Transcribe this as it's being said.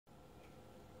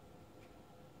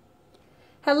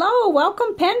Hello,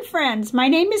 welcome pen friends. My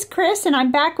name is Chris and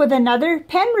I'm back with another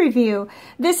pen review.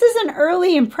 This is an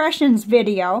early impressions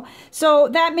video, so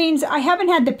that means I haven't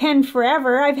had the pen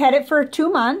forever. I've had it for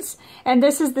 2 months and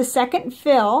this is the second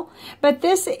fill, but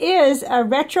this is a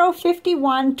Retro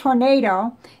 51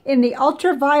 Tornado in the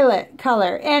ultraviolet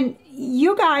color, and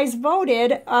you guys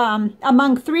voted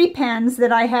among 3 pens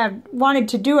that I have wanted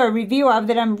to do a review of,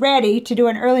 that I'm ready to do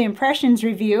an early impressions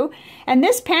review, and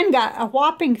this pen got a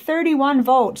whopping 31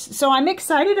 votes. So I'm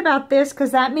excited about this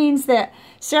because that means that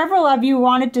several of you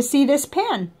wanted to see this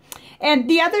pen. And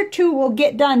the other 2 will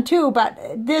get done too, but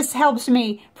this helps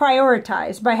me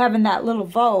prioritize by having that little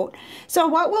vote. So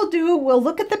what we'll do, we'll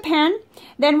look at the pen,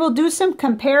 then we'll do some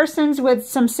comparisons with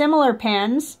some similar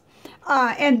pens,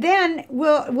 and then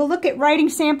we'll look at writing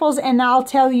samples, and I'll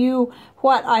tell you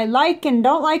what I like and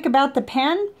don't like about the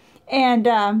pen,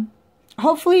 and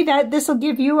hopefully that this will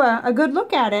give you a good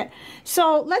look at it.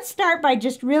 So let's start by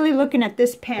just really looking at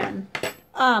this pen.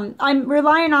 I'm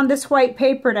relying on this white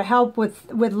paper to help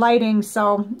with lighting,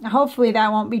 so hopefully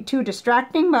that won't be too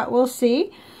distracting, but we'll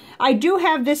see. I do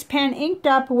have this pen inked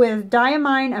up with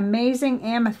Diamine Amazing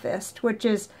Amethyst, which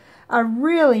is a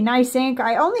really nice ink.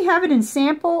 I only have it in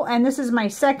sample, and this is my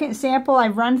second sample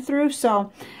I've run through,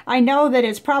 so I know that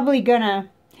it's probably gonna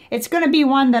be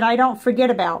one that I don't forget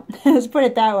about. Let's put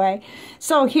it that way.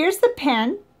 So here's the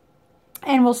pen,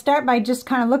 and we'll start by just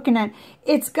kind of looking at,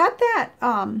 it's got that,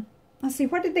 let's see,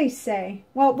 what did they say?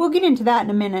 Well, we'll get into that in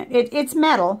a minute. It's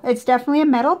metal. It's definitely a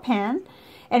metal pen,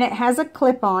 and it has a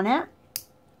clip on it,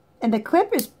 and the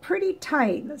clip is pretty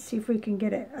tight. Let's see if we can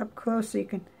get it up close so you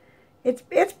can,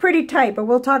 it's pretty tight, but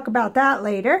we'll talk about that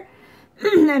later.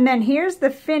 And then here's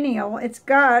the finial. It's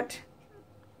got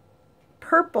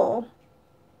purple.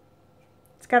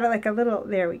 It's got like a little,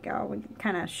 there we go. We can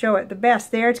kind of show it the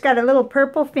best there. It's got a little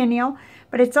purple finial,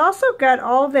 but it's also got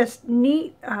all this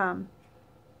neat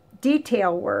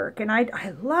detail work, and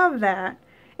I love that.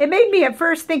 It made me at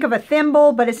first think of a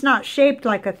thimble, but it's not shaped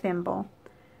like a thimble.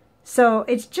 So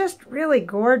it's just really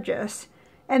gorgeous.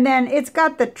 And then it's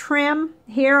got the trim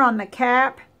here on the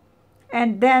cap,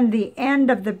 and then the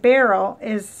end of the barrel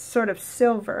is sort of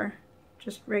silver,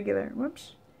 just regular.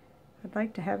 Whoops. I'd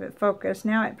like to have it focused.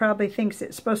 Now it probably thinks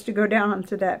it's supposed to go down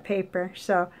onto that paper.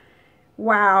 So,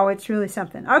 wow, it's really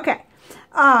something. Okay,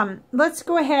 let's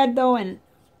go ahead though and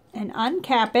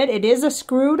uncap it. It is a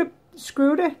screw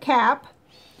to cap,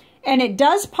 and it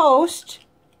does post,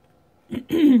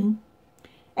 and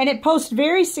it posts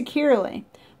very securely.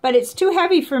 But it's too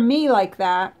heavy for me like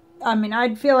that. I mean,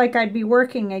 I'd feel like I'd be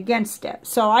working against it.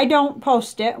 So I don't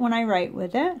post it when I write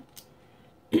with it.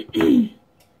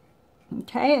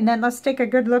 Okay, and then let's take a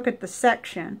good look at the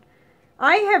section.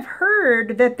 I have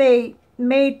heard that they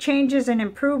made changes and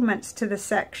improvements to the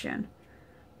section.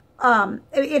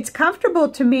 It's comfortable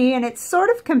to me, and it's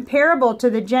sort of comparable to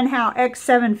the Genhao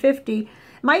X750.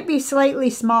 Might be slightly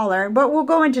smaller, but we'll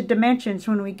go into dimensions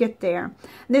when we get there.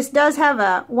 This does have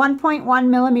a 1.1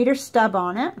 millimeter stub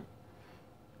on it.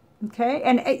 Okay,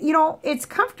 and you know, it's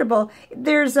comfortable.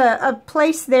 There's a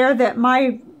place there that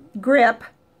my grip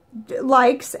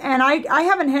likes, and I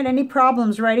haven't had any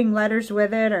problems writing letters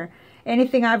with it or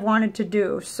anything I've wanted to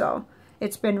do, so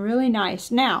it's been really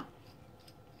nice. Now,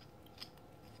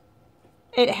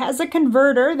 it has a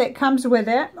converter that comes with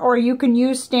it, or you can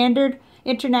use standard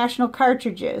international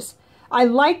cartridges. I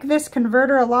like this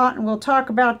converter a lot, and we'll talk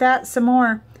about that some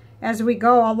more as we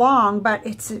go along, but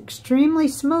it's extremely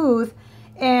smooth,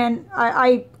 and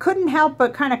I couldn't help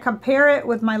but kind of compare it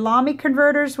with my Lamy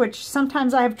converters, which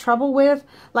sometimes I have trouble with.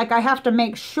 Like, I have to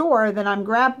make sure that I'm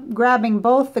grabbing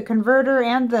both the converter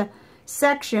and the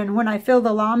section when I fill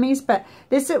the Lamys, but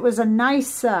this, it was a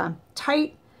nice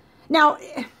tight. Now,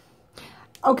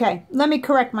 okay, let me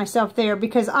correct myself there,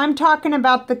 because I'm talking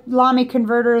about the Lamy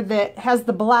converter that has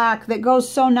the black that goes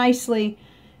so nicely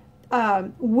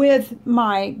with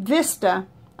my Vista.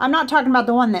 I'm not talking about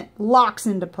the one that locks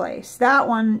into place. That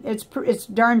one, it's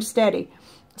darn steady.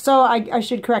 So I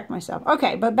should correct myself.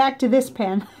 Okay, but back to this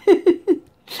pen.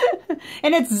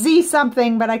 And it's Z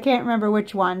something, but I can't remember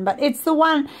which one. But it's the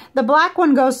one, the black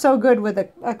one goes so good with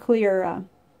a clear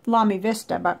Lamy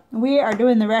Vista, but we are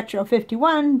doing the Retro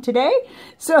 51 today,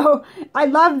 so I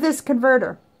love this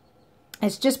converter.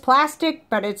 It's just plastic,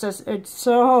 but it's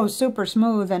so super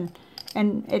smooth, and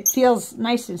it feels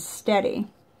nice and steady.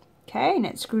 Okay, and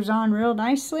it screws on real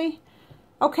nicely.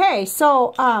 Okay,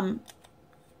 so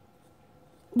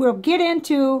we'll get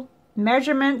into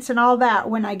measurements and all that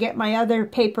when I get my other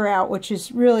paper out, which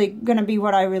is really going to be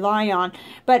what I rely on.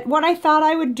 But what I thought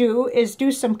I would do is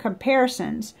do some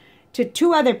comparisons to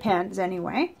 2 other pens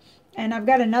anyway, And I've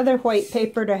got another white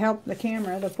paper to help the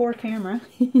camera, the poor camera,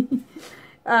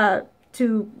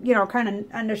 to, you know, kind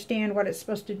of understand what it's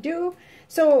supposed to do.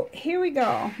 So here we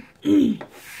go.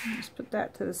 Just put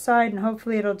that to the side and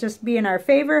hopefully it'll just be in our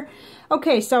favor.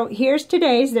 Okay, so here's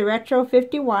today's, the Retro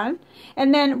 51.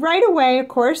 And then right away, of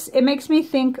course, it makes me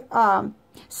think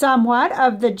somewhat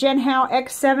of the Genhao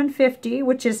X750,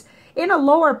 which is in a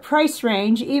lower price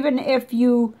range, even if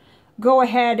you go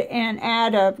ahead and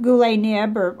add a goulet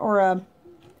nib or a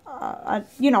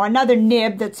you know, another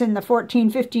nib that's in the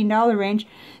 $14, $15 range.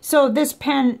 So this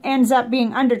pen ends up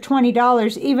being under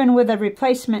 $20 even with a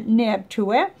replacement nib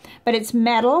to it. But it's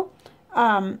metal,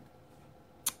 and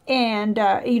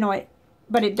you know,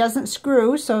 but it doesn't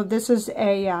screw. So this is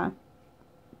a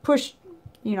push,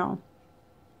 you know,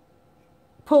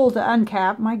 pull to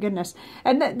uncap. My goodness.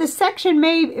 And the section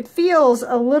it feels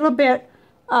a little bit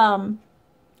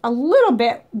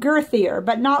girthier,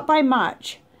 but not by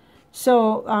much.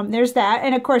 So there's that.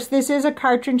 And of course, this is a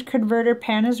cartridge converter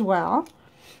pen as well.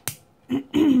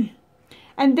 And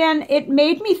then it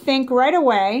made me think right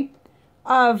away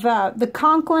of the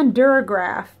Conklin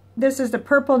Durograph. This is the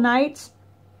Purple Nights,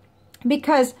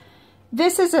 because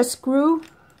this is a screw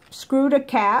to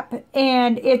cap,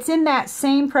 and it's in that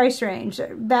same price range,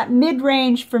 that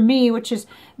mid-range for me, which is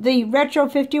the Retro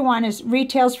 51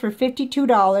 retails for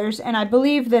 $52, and I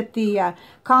believe that the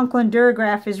Conklin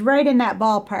Durograph is right in that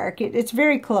ballpark. It's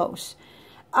very close.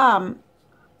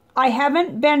 I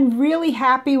haven't been really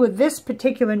happy with this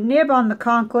particular nib on the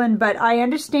Conklin, but I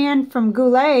understand from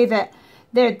Goulet that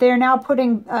they're now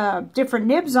putting different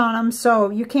nibs on them, so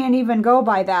you can't even go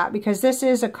by that, because this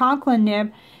is a Conklin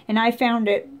nib, and I found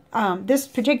it, this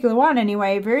particular one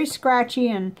anyway, very scratchy,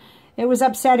 and it was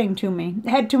upsetting to me. It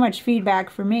had too much feedback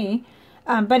for me,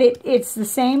 but it's the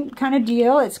same kind of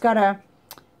deal. It's got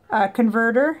a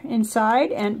converter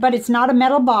inside, but it's not a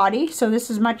metal body, so this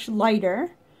is much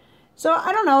lighter. So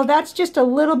I don't know, that's just a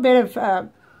little bit of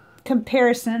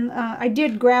comparison. I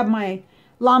did grab my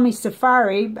Lamy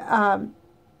Safari,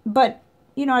 but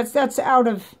you know, that's out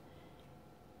of,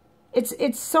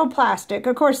 it's so plastic.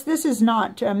 Of course, this is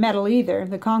not metal either,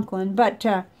 the Conklin, but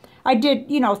I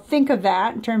did, you know, think of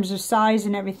that in terms of size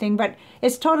and everything, but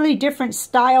it's totally different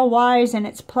style-wise, and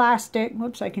it's plastic.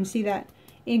 Whoops, I can see that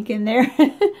ink in there.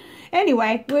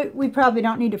 Anyway, we probably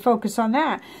don't need to focus on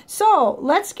that. So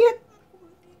let's get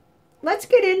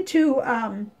into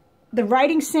the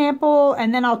writing sample,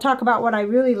 and then I'll talk about what I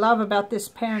really love about this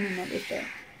pen and everything.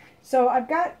 So I've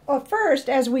got, well, first,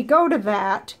 as we go to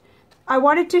that, I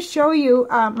wanted to show you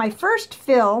my first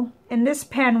fill in this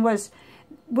pen was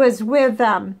with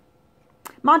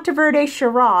Monteverde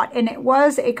Charoite, and it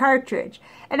was a cartridge.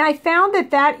 And I found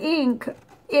that ink,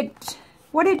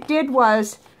 what it did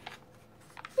was,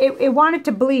 it wanted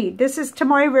to bleed. This is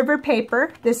Tomoe River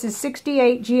paper. This is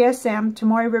 68 GSM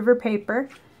Tomoe River paper.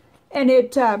 And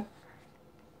it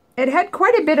had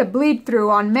quite a bit of bleed through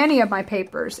on many of my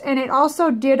papers. And it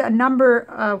also did a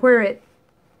number where it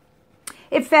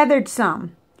feathered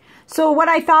some. So what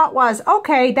I thought was,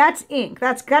 okay, that's ink.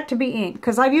 That's got to be ink,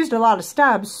 because I've used a lot of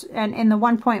stubs and in the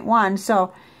 1.1,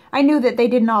 so I knew that they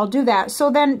didn't all do that.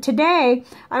 So then today,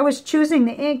 I was choosing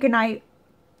the ink, and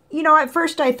you know, at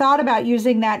first I thought about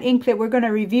using that ink that we're going to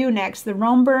review next, the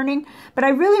Rome Burning, but I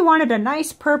really wanted a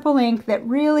nice purple ink that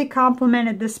really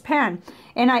complemented this pen.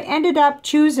 And I ended up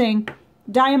choosing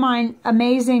Diamine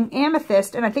Amazing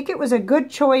Amethyst, and I think it was a good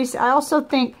choice. I also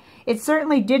think it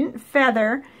certainly didn't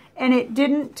feather, and it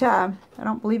didn't, I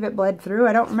don't believe it bled through.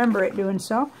 I don't remember it doing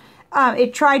so.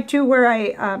 It tried to where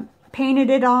I painted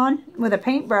it on with a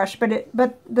paintbrush, but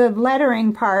the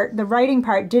lettering part, the writing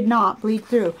part, did not bleed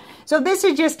through. So this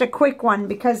is just a quick one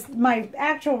because my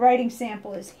actual writing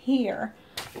sample is here.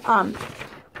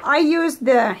 I used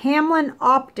the Hamlin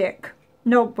Optic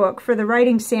notebook for the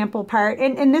writing sample part,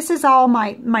 and this is all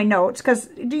my notes, because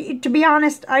to be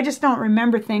honest, I just don't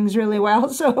remember things really well.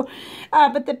 So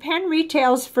but the pen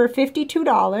retails for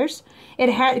 $52.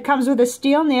 It comes with a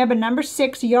steel nib, a number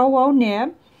 6 Yowo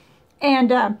nib,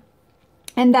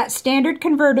 and that standard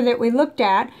converter that we looked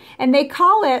at, and they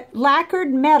call it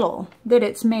lacquered metal that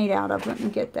it's made out of. Let me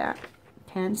get that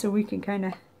pen so we can kind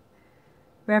of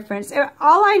reference.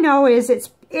 All I know is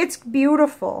it's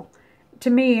beautiful. To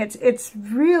me, it's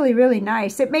really, really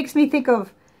nice. It makes me think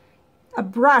of a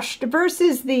brushed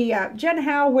versus the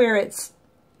Genhao, where it's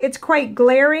quite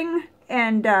glaring,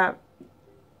 and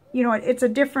you know, it's a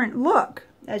different look,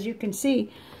 as you can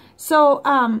see. So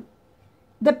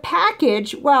the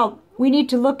package, well, we need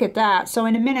to look at that. So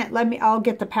in a minute, I'll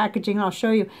get the packaging and I'll show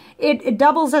you. It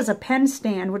doubles as a pen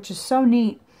stand, which is so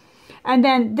neat. And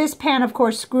then this pen, of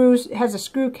course, has a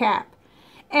screw cap.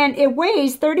 And it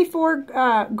weighs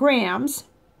 34 grams,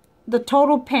 the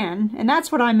total pen, and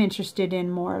that's what I'm interested in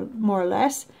more or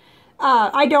less.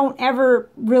 I don't ever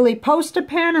really post a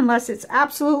pen unless it's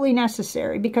absolutely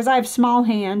necessary because I have small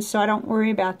hands, so I don't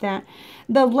worry about that.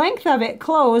 The length of it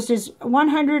closed is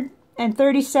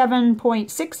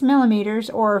 137.6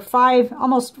 millimeters, or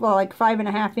almost like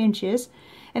 5.5 inches.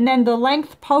 And then the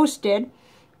length posted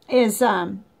is,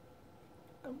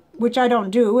 which I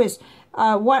don't do, is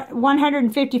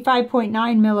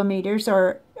 155.9 millimeters,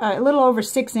 or a little over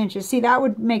 6 inches. See, that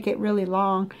would make it really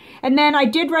long. And then I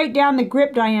did write down the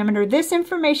grip diameter. This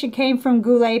information came from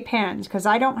Goulet pens because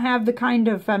I don't have the kind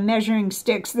of measuring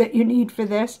sticks that you need for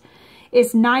this.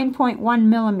 It's 9.1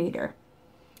 millimeter.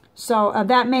 So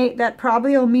that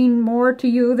probably will mean more to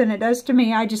you than it does to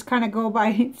me. I just kind of go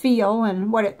by feel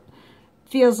and what it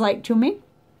feels like to me.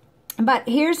 But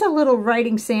here's a little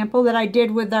writing sample that I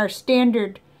did with our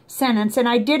standard sentence, and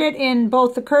I did it in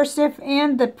both the cursive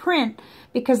and the print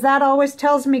because that always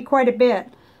tells me quite a bit.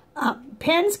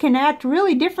 Pens can act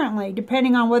really differently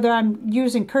depending on whether I'm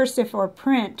using cursive or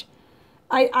print.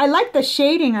 I like the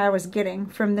shading I was getting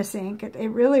from this ink. It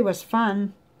really was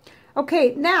fun.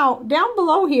 Okay, now down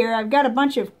below here I've got a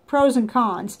bunch of pros and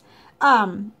cons.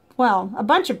 Well, a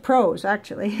bunch of pros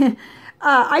actually.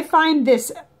 I find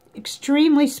this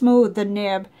extremely smooth, the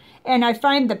nib, and I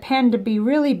find the pen to be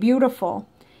really beautiful.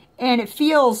 And it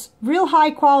feels real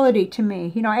high quality to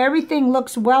me. You know, everything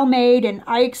looks well made, and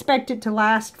I expect it to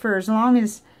last for as long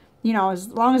as, you know, as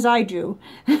long as I do.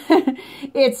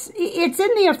 It's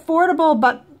in the affordable,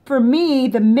 but for me,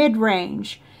 the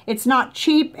mid-range. It's not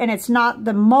cheap, and it's not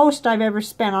the most I've ever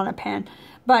spent on a pen.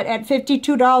 But at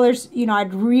 $52, you know,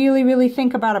 I'd really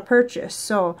think about a purchase.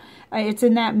 So it's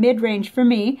in that mid-range for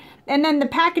me. And then the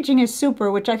packaging is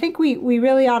super, which I think we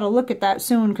really ought to look at that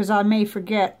soon because I may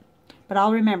forget. But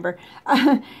I'll remember.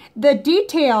 The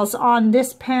details on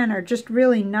this pen are just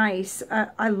really nice.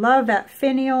 I love that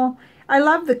finial. I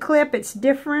love the clip. It's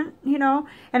different, you know.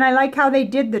 And I like how they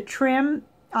did the trim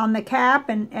on the cap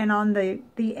and on the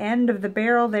end of the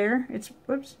barrel there. It's,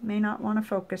 whoops, may not want to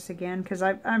focus again because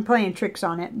I'm playing tricks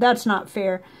on it. That's not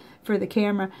fair for the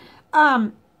camera.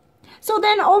 So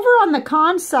then over on the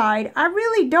con side, I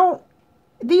really don't,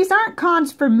 these aren't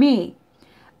cons for me.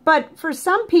 But for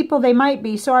some people they might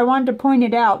be, so I wanted to point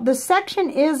it out. The section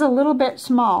is a little bit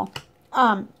small.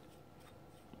 You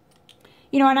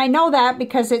know, and I know that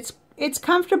because it's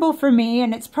comfortable for me,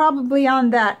 and it's probably on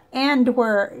that end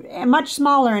where much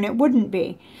smaller and it wouldn't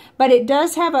be. But it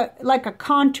does have like a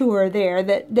contour there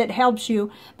that helps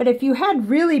you. But if you had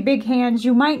really big hands,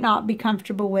 you might not be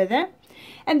comfortable with it.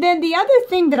 And then the other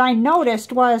thing that I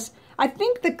noticed was I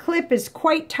think the clip is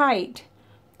quite tight.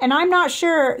 And I'm not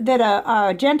sure that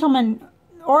a gentleman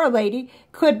or a lady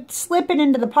could slip it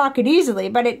into the pocket easily,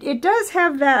 but it does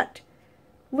have that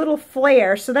little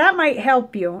flare, so that might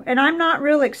help you. And I'm not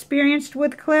real experienced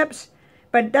with clips,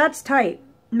 but that's tight.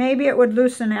 Maybe it would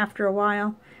loosen after a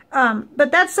while.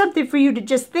 But that's something for you to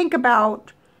just think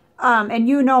about, and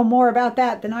you know more about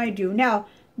that than I do. Now,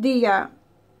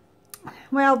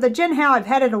 well, the Gen Hao, I've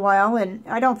had it a while, and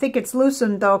I don't think it's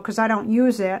loosened, though, because I don't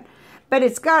use it. But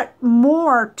it's got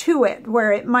more to it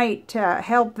where it might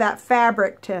help that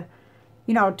fabric to,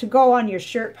 you know, to go on your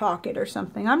shirt pocket or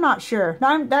something. I'm not sure.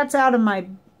 That's out of my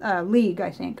league, I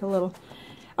think, a little.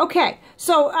 Okay,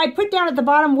 so I put down at the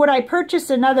bottom, would I purchase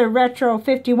another Retro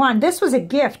 51? This was a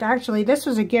gift, actually. This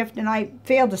was a gift, and I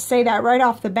failed to say that right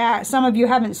off the bat. Some of you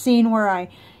haven't seen where I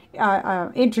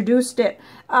introduced it.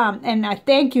 And I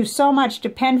thank you so much to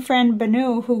pen friend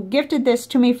Banu, who gifted this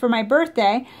to me for my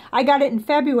birthday. I got it in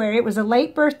February. It was a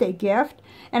late birthday gift,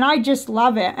 and I just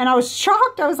love it. And I was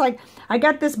shocked. I was like, I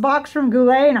got this box from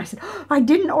Goulet, and I said, oh, I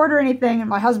didn't order anything. And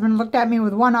my husband looked at me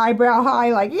with one eyebrow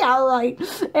high, like, yeah, right.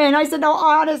 And I said, no,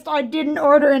 honest, I didn't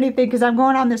order anything because I'm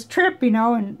going on this trip, you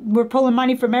know, and we're pulling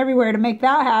money from everywhere to make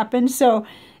that happen. So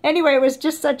anyway, it was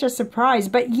just such a surprise.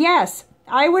 But yes,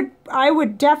 I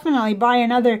would definitely buy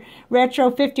another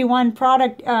Retro 51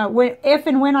 product. If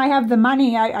and when I have the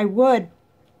money, I would.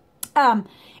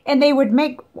 And they would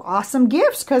make awesome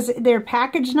gifts because they're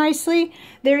packaged nicely.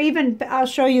 They're even, I'll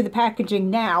show you the packaging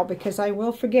now because I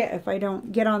will forget if I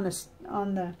don't get on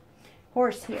the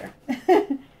horse here.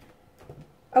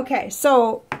 Okay,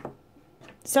 so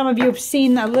some of you have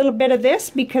seen a little bit of this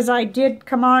because I did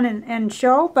come on and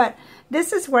show, but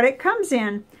this is what it comes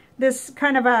in. This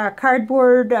kind of a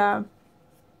cardboard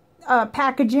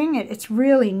packaging. It's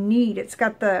really neat. It's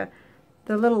got the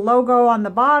little logo on the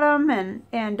bottom, and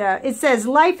it says,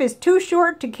 life is too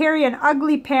short to carry an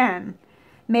ugly pen.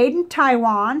 Made in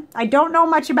Taiwan. I don't know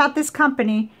much about this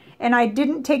company, and I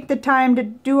didn't take the time to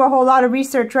do a whole lot of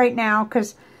research right now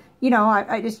because, you know,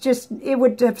 it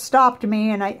would have stopped me,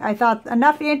 and I thought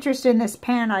enough interest in this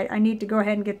pen, I need to go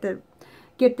ahead and get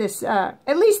this,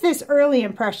 at least this early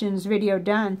impressions video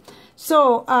done.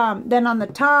 So then on the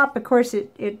top, of course,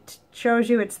 it shows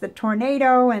you it's the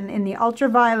Tornado and in the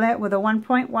Ultraviolet with a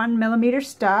 1.1 millimeter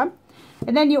stub.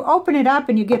 And then you open it up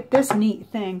and you get this neat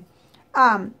thing.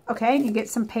 Okay, you get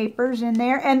some papers in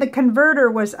there, and the converter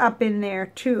was up in there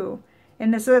too.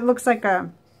 And this, it looks like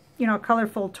a, you know,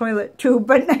 colorful toilet tube,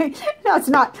 but no, it's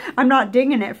not. I'm not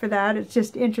dinging it for that. It's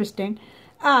just interesting.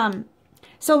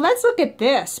 So let's look at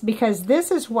this, because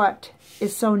this is what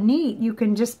is so neat. You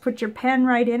can just put your pen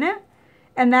right in it,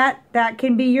 and that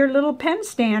can be your little pen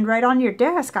stand right on your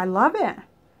desk. I love it.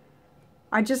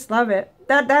 I just love it.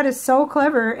 That is so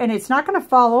clever, and it's not going to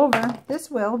fall over. This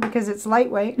will, because it's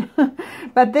lightweight.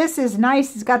 But this is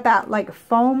nice. It's got that like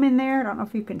foam in there. I don't know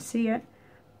if you can see it.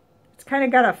 It's kind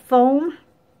of got a foam.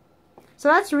 So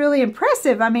that's really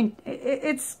impressive. I mean,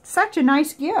 it's such a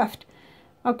nice gift.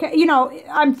 Okay, you know,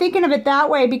 I'm thinking of it that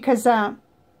way because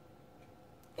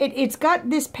it's got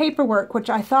this paperwork, which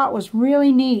I thought was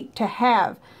really neat to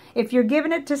have. If you're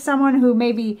giving it to someone who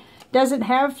maybe doesn't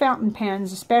have fountain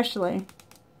pens, especially.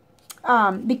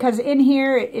 Because in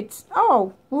here, it's,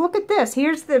 oh, look at this.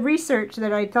 Here's the research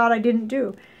that I thought I didn't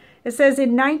do. It says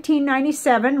in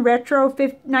 1997, Retro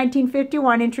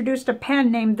 1951 introduced a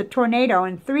pen named the Tornado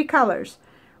in 3 colors,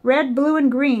 red, blue,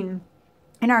 and green,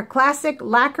 in our classic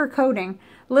lacquer coating.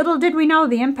 Little did we know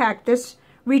the impact this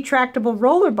retractable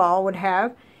rollerball would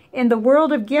have in the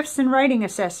world of gifts and writing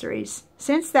accessories.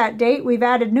 Since that date, we've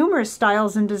added numerous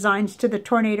styles and designs to the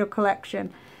Tornado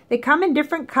collection. They come in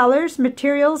different colors,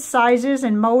 materials, sizes,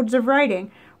 and modes of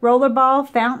writing. Rollerball,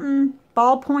 fountain,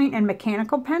 ballpoint, and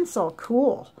mechanical pencil.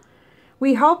 Cool.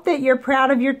 We hope that you're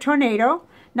proud of your Tornado,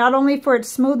 not only for its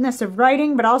smoothness of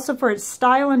writing, but also for its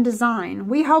style and design.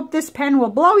 We hope this pen will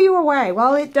blow you away.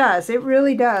 Well, it does. It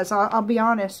really does. I'll be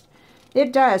honest.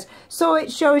 It does. So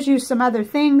it shows you some other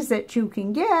things that you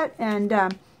can get,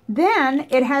 and then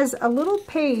it has a little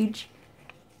page,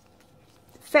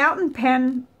 fountain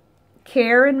pen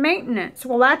care and maintenance.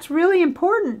 Well, that's really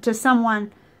important to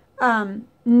someone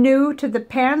new to the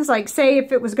pens. Like, say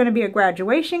if it was going to be a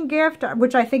graduation gift,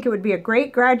 which I think it would be a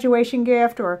great graduation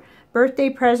gift, or birthday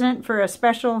present for a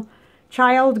special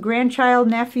child, grandchild,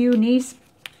 nephew, niece.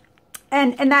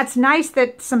 And that's nice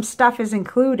that some stuff is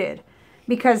included,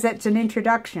 because that's an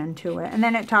introduction to it. And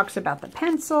then it talks about the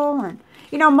pencil, and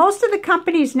you know, most of the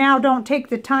companies now don't take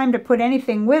the time to put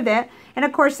anything with it, and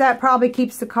of course that probably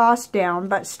keeps the cost down,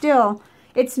 but still,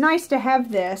 it's nice to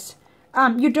have this.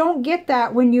 You don't get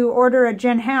that when you order a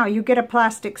Jen Hao. You get a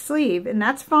plastic sleeve, and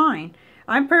that's fine.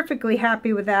 I'm perfectly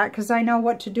happy with that because I know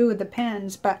what to do with the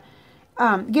pens, but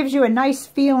gives you a nice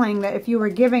feeling that if you were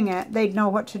giving it, they'd know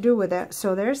what to do with it.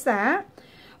 So there's that.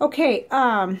 Okay,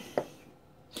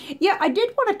 yeah, I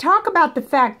did want to talk about the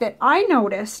fact that I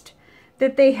noticed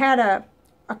that they had a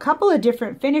couple of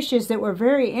different finishes that were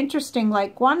very interesting.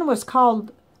 Like, one was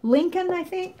called Lincoln, I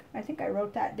think. I think I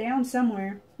wrote that down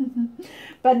somewhere.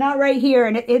 But not right here.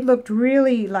 And it looked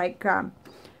really like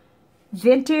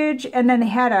vintage. And then they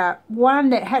had one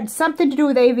that had something to do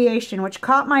with aviation, which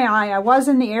caught my eye. I was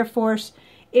in the Air Force.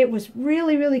 It was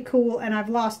really, really cool. And I've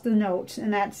lost the notes.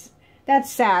 And that's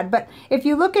sad. But if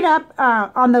you look it up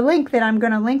on the link that I'm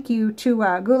going to link you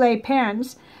to Goulet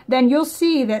Pens, then you'll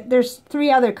see that there's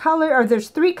 3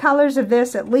 colors of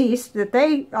this at least that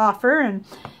they offer,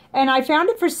 and I found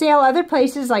it for sale other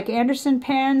places like Anderson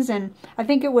Pens, and I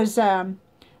think it was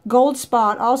Gold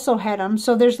Spot also had them.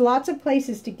 So there's lots of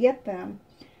places to get them,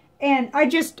 and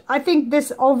I think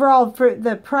this overall, for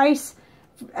the price,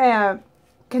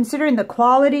 considering the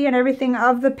quality and everything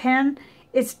of the pen,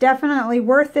 it's definitely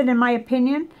worth it in my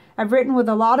opinion. I've written with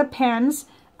a lot of pens.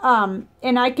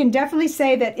 And I can definitely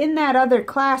say that in that other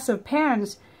class of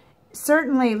pens,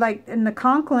 certainly like in the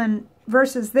Conklin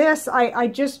versus this, I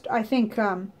think,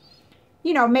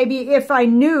 you know, maybe if I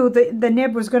knew the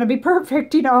nib was going to be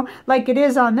perfect, you know, like it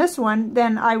is on this one,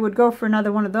 then I would go for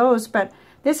another one of those. But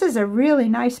this is a really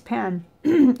nice pen.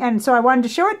 And so I wanted to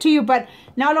show it to you. But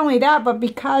not only that, but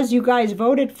because you guys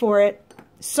voted for it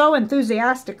so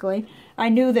enthusiastically, I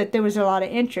knew that there was a lot of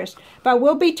interest. But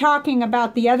we'll be talking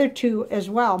about the other 2 as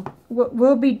well.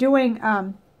 We'll be doing,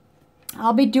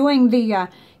 I'll be doing the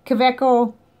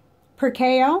Kaweco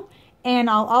Perkeo, and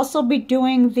I'll also be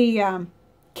doing the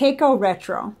Keiko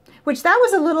Retro, which that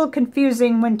was a little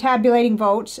confusing when tabulating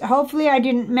votes. Hopefully I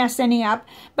didn't mess any up,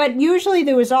 but usually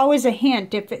there was always a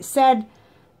hint. If it said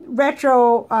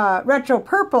retro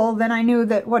purple, then I knew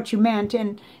that what you meant.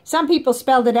 And some people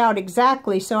spelled it out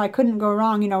exactly, so I couldn't go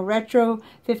wrong. You know, retro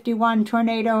 51,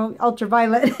 tornado,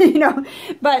 ultraviolet. You know,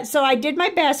 but so I did my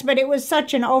best. But it was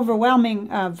such an overwhelming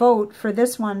vote for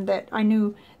this one that I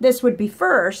knew this would be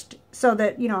first, so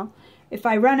that, you know, if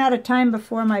I run out of time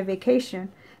before my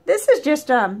vacation. This is just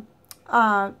a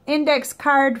index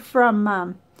card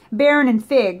from Baron and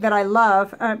Fig that I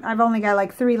love. I've only got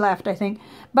like 3 left, I think.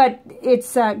 But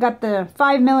it's got the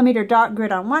 5mm dot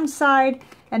grid on one side,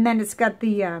 and then it's got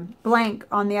the blank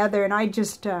on the other. And I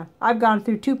just, I've gone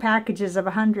through 2 packages of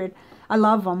 100. I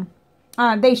love them.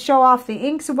 They show off the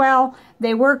inks well.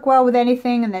 They work well with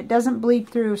anything, and that doesn't bleed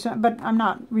through. So, but I'm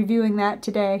not reviewing that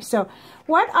today. So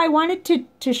what I wanted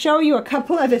to show you a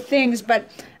couple other things, but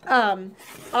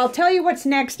I'll tell you what's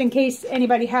next in case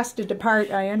anybody has to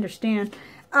depart. I understand.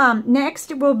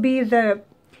 Next will be the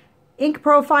ink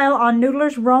profile on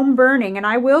Noodler's Rome Burning, and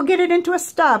I will get it into a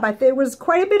stub. There was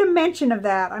quite a bit of mention of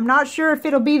that. I'm not sure if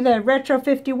it'll be the Retro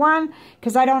 51,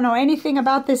 because I don't know anything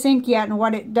about this ink yet and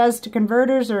what it does to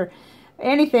converters or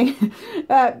anything.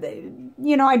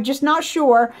 You know, I'm just not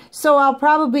sure. So I'll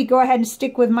probably go ahead and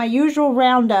stick with my usual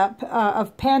roundup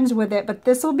of pens with it, but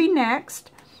this will be next.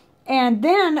 And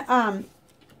then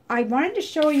I wanted to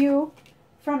show you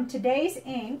from today's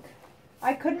ink.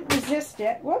 I couldn't resist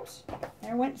it. Whoops,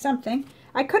 there went something.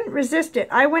 I couldn't resist it.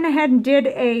 I went ahead and did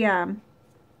a,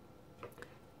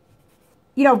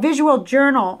 you know, visual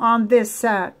journal on this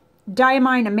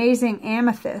Diamine Amazing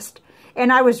Amethyst.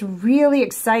 And I was really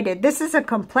excited. This is a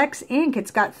complex ink.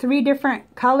 It's got 3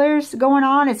 different colors going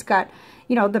on. It's got,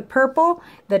 you know, the purple,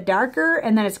 the darker,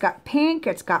 and then it's got pink,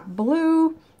 it's got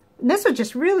blue. And this was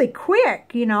just really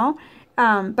quick, you know.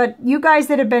 But you guys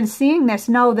that have been seeing this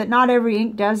know that not every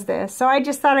ink does this. So I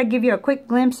just thought I'd give you a quick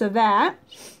glimpse of that.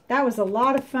 That was a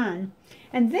lot of fun.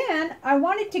 And then I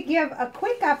wanted to give a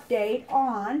quick update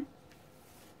on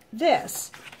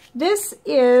this. This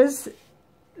is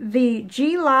the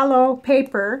G Lalo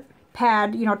paper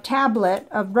pad, you know, tablet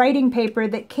of writing paper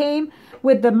that came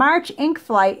with the March ink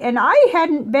flight. And I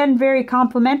hadn't been very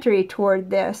complimentary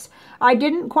toward this. I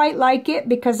didn't quite like it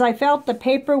because I felt the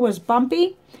paper was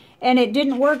bumpy. And it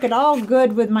didn't work at all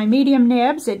good with my medium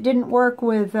nibs. It didn't work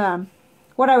with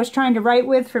what I was trying to write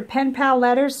with for pen pal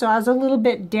letters, so I was a little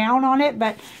bit down on it.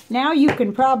 But now you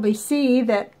can probably see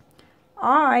that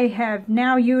I have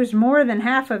now used more than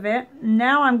half of it.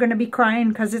 Now I'm going to be crying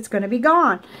because it's going to be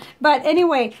gone. But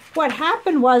anyway, what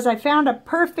happened was I found a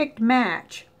perfect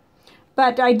match.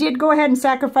 But I did go ahead and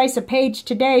sacrifice a page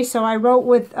today, so I wrote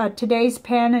with today's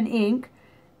pen and ink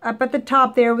up at the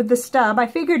top there with the stub. I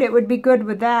figured it would be good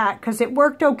with that because it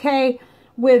worked okay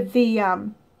with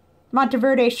the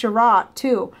Monteverde Charoite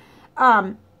too.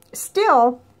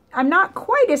 Still, I'm not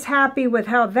quite as happy with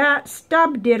how that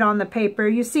stub did on the paper.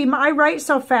 You see, I write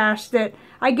so fast that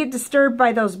I get disturbed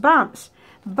by those bumps.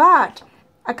 But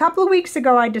a couple of weeks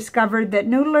ago I discovered that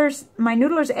my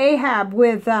Noodler's Ahab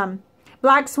with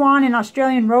Black Swan and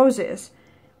Australian Roses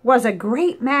was a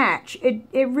great match.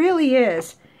 It really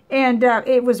is. And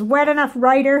it was wet enough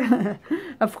writer,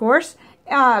 of course,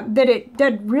 that it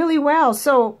did really well.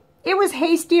 So it was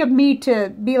hasty of me to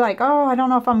be like, oh, I don't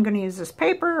know if I'm going to use this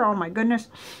paper. Oh, my goodness.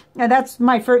 And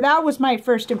that was my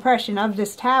first impression of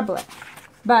this tablet.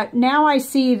 But now I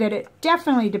see that it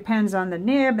definitely depends on the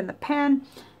nib and the pen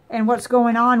and what's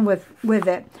going on with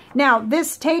it. Now,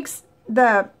 this takes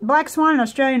the Black Swan and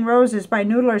Australian Roses by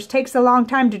Noodler's takes a long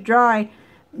time to dry.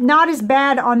 Not as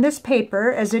bad on this paper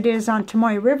as it is on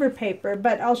Tomoe River paper,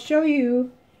 but I'll show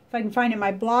you if I can find it,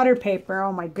 my blotter paper.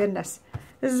 Oh my goodness.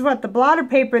 This is what the blotter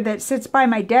paper that sits by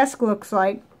my desk looks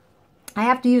like. I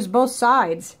have to use both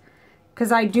sides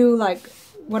because I do, like,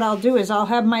 what I'll do is I'll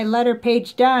have my letter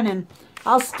page done and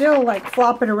I'll still like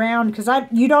flop it around because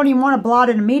you don't even want to blot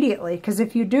it immediately, because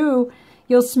if you do,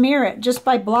 you'll smear it just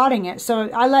by blotting it. So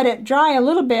I let it dry a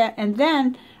little bit and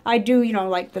then I do, you know,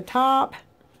 like the top,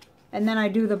 and then I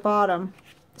do the bottom.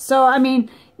 So, I mean,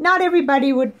 not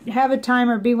everybody would have a time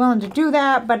or be willing to do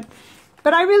that, but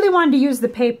I really wanted to use the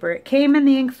paper. It came in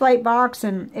the ink flight box,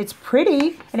 and it's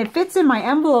pretty, and it fits in my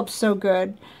envelopes so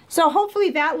good. So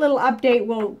hopefully that little update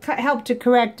will help to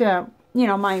correct, you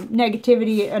know, my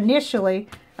negativity initially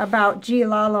about G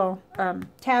Lalo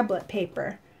tablet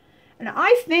paper. And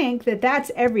I think that that's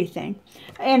everything.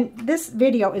 And this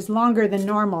video is longer than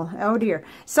normal. Oh dear.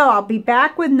 So I'll be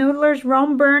back with Noodler's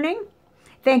Rome Burning.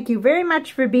 Thank you very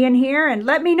much for being here. And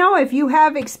let me know if you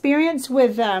have experience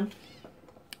with a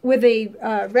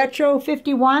Retro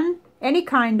 51, any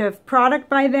kind of product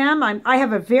by them. I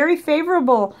have a very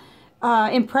favorable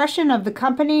impression of the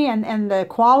company and the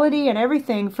quality and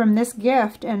everything from this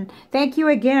gift. And thank you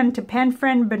again to pen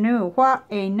friend Banu. What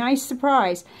a nice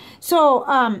surprise. So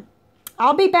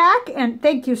I'll be back, and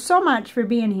thank you so much for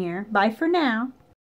being here. Bye for now.